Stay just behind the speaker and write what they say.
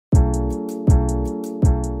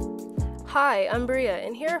Hi, I'm Bria,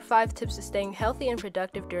 and here are 5 tips to staying healthy and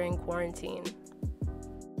productive during quarantine.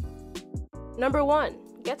 Number 1,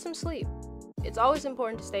 get some sleep. It's always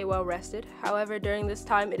important to stay well rested. However, during this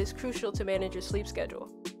time, it is crucial to manage your sleep schedule.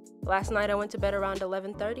 Last night I went to bed around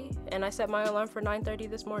 11:30, and I set my alarm for 9:30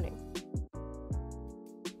 this morning.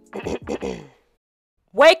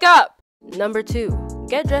 Wake up! Number 2,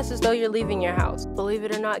 get dressed as though you're leaving your house. Believe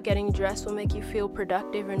it or not, getting dressed will make you feel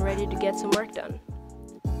productive and ready to get some work done.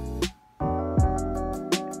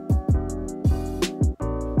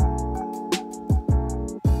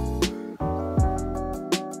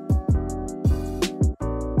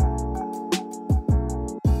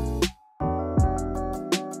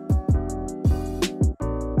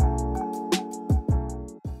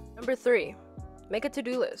 Number 3, make a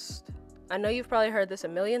to-do list. I know you've probably heard this a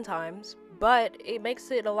million times, but it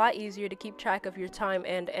makes it a lot easier to keep track of your time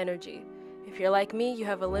and energy. If you're like me, you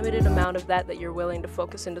have a limited amount of that you're willing to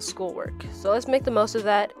focus into schoolwork. So let's make the most of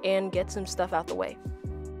that and get some stuff out the way.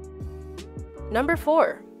 Number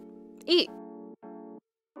 4, eat.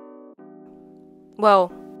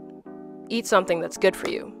 Well, eat something that's good for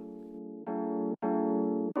you.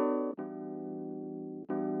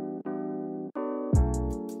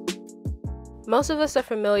 Most of us are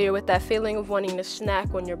familiar with that feeling of wanting to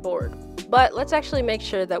snack when you're bored, but let's actually make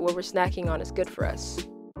sure that what we're snacking on is good for us.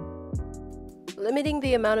 Limiting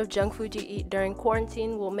the amount of junk food you eat during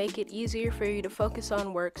quarantine will make it easier for you to focus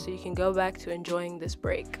on work so you can go back to enjoying this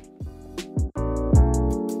break.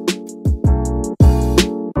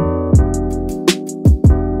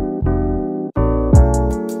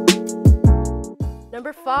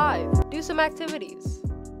 Number 5, do some activities.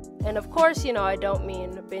 And of course, I don't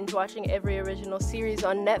mean binge watching every original series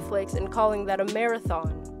on Netflix and calling that a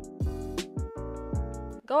marathon.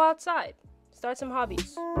 Go outside, start some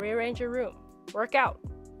hobbies, rearrange your room, work out.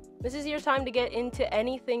 This is your time to get into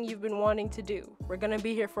anything you've been wanting to do. We're gonna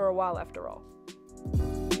be here for a while after all.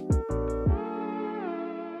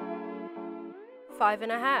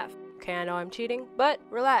 5.5. Okay, I know I'm cheating, but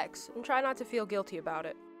relax and try not to feel guilty about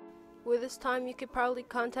it. With this time, you could probably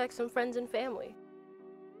contact some friends and family.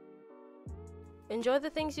 Enjoy the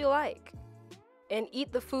things you like, and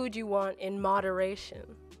eat the food you want in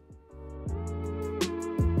moderation.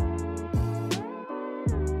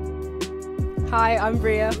 Hi, I'm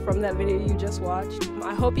Bria from that video you just watched.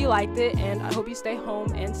 I hope you liked it, and I hope you stay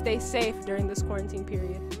home and stay safe during this quarantine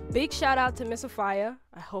period. Big shout out to Miss Afia.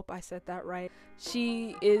 I hope I said that right.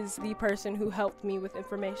 She is the person who helped me with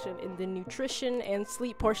information in the nutrition and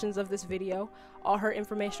sleep portions of this video. All her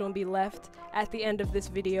information will be left at the end of this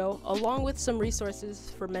video, along with some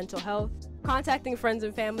resources for mental health. Contacting friends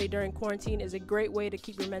and family during quarantine is a great way to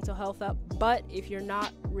keep your mental health up, but if you're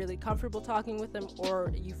not really comfortable talking with them,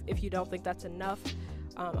 or if you don't think that's enough,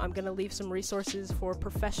 I'm gonna leave some resources for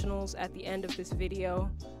professionals at the end of this video.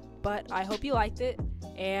 But I hope you liked it,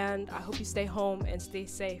 and I hope you stay home and stay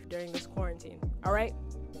safe during this quarantine. All right,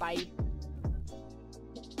 bye.